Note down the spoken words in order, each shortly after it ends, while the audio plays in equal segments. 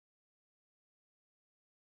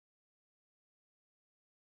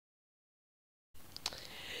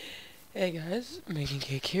Hey guys, making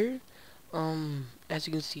cake here. As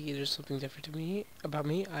you can see, there's something different to me about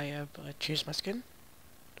me. I have changed my skin.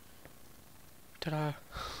 Ta-da!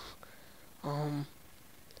 Um,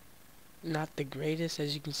 Not the greatest.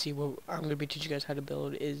 As you can see, what I'm gonna be teaching you guys how to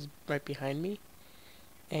build is right behind me,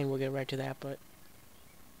 and we'll get right to that. But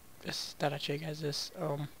just thought I'd show you guys this.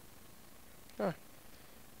 Huh.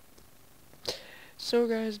 So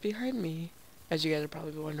guys, behind me, as you guys are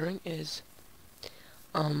probably wondering, is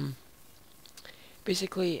um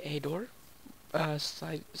basically a door,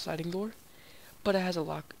 sliding door, but it has a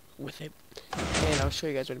lock with it, and I'll show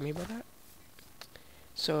you guys what I mean by that.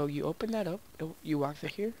 So you open that up, you walk through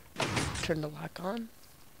here, turn the lock on,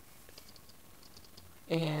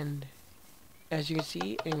 and as you can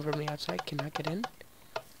see, anyone from the outside cannot get in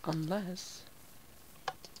unless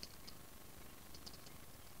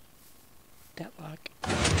that lock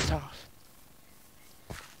is off.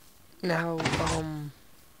 Now,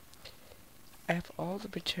 I have all the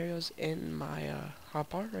materials in my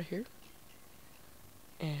hotbar right here,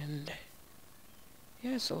 and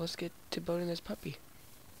yeah, so let's get to building this puppy.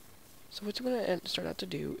 So what you're going to start out to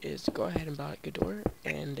do is go ahead and build a door,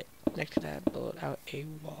 and next to that, build out a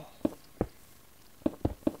wall.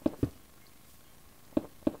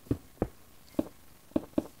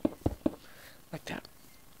 Like that.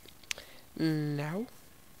 Now,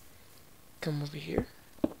 come over here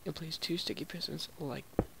and place 2 sticky pistons like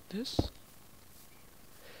this.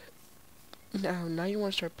 Now you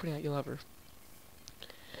want to start putting out your lever.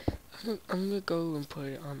 I'm going to go and put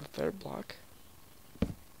it on the 3rd block,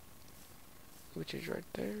 which is right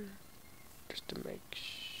there, just to make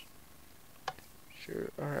sure.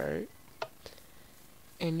 Alright.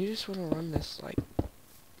 And you just want to run this like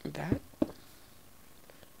that.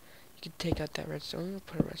 You can take out that redstone,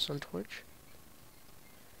 put a redstone torch,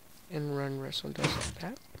 and run redstone dust like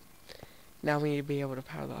that. Now we need to be able to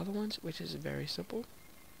power the other ones, which is very simple.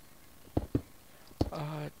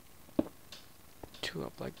 2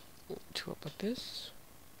 up like this,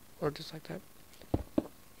 or just like that.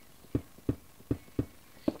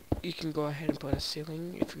 You can go ahead and put a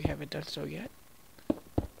ceiling if you haven't done so yet.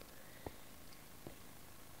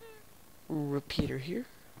 Repeater here.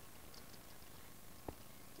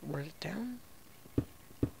 Run it down.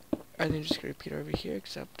 And then just repeat over here,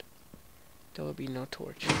 except there will be no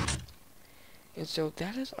torch. And so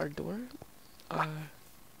that is our door.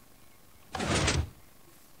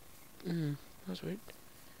 That's weird.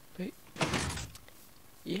 Wait.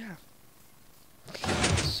 Yeah.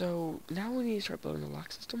 So now we need to start building the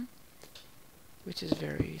lock system, which is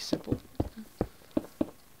very simple.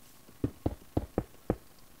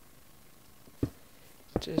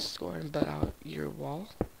 Just go ahead and build out your wall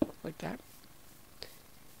like that,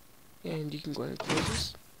 and you can go ahead and close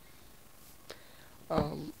this.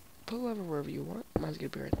 Put a lever wherever you want. Mine's gonna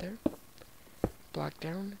be right there. Block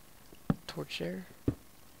down, torch there,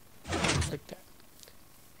 like that.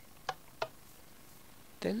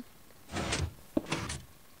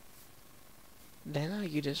 Then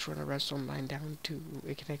you just run a redstone line down to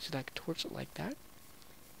it connects to that torch like that.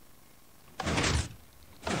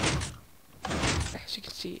 As you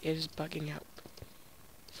can see, it is bugging out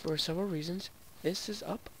for several reasons. This is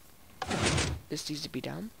up. This needs to be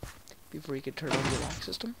down before you can turn on the lock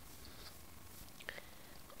system.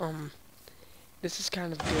 This is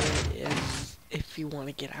kind of good if you want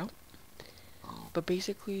to get out. But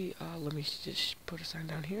basically, let me just put a sign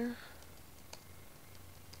down here.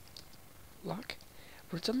 Lock.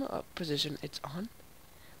 When it's on the up position, it's on. When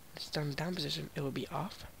it's down the down position, it will be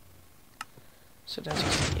off. So as you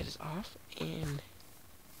can see, it is off, and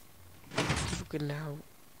people can now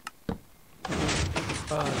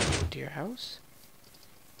go to your house.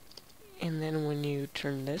 And then when you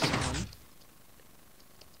turn this on,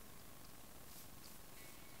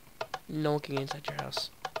 no one can get inside your house.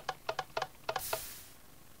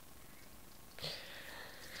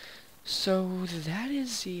 So that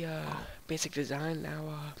is the basic design.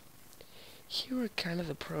 Now, here are kind of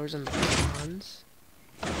the pros and the cons.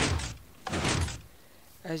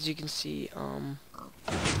 As you can see,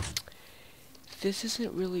 this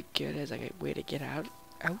isn't really good as like a way to get out.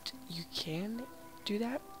 You can do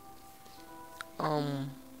that,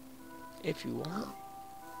 if you want.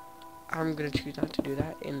 I'm gonna choose not to do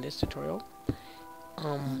that in this tutorial.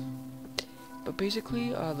 But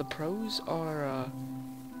basically, the pros are,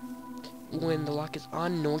 when the lock is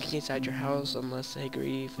on, no one can get inside your house unless they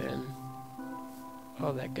grieve and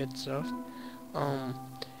all that good stuff.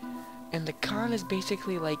 And the con is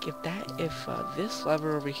basically like if this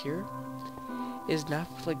lever over here is not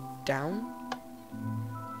flicked down,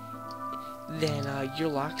 then your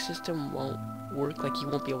lock system won't work. Like you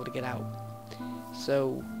won't be able to get out.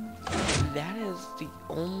 So that is the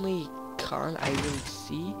only con I really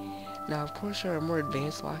see. Now, of course, there are more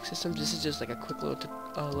advanced lock systems. This is just like a quick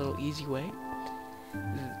little easy way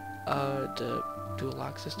to do a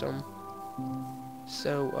lock system.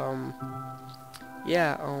 So,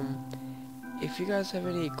 yeah, if you guys have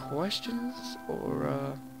any questions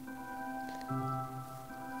or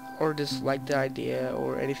just like the idea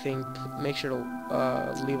or anything, make sure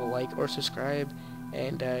to leave a like or subscribe.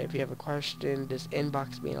 And if you have a question, just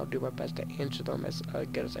inbox me and I'll do my best to answer them as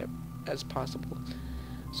good as possible.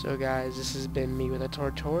 So guys, this has been me with a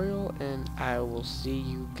tutorial, and I will see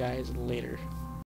you guys later.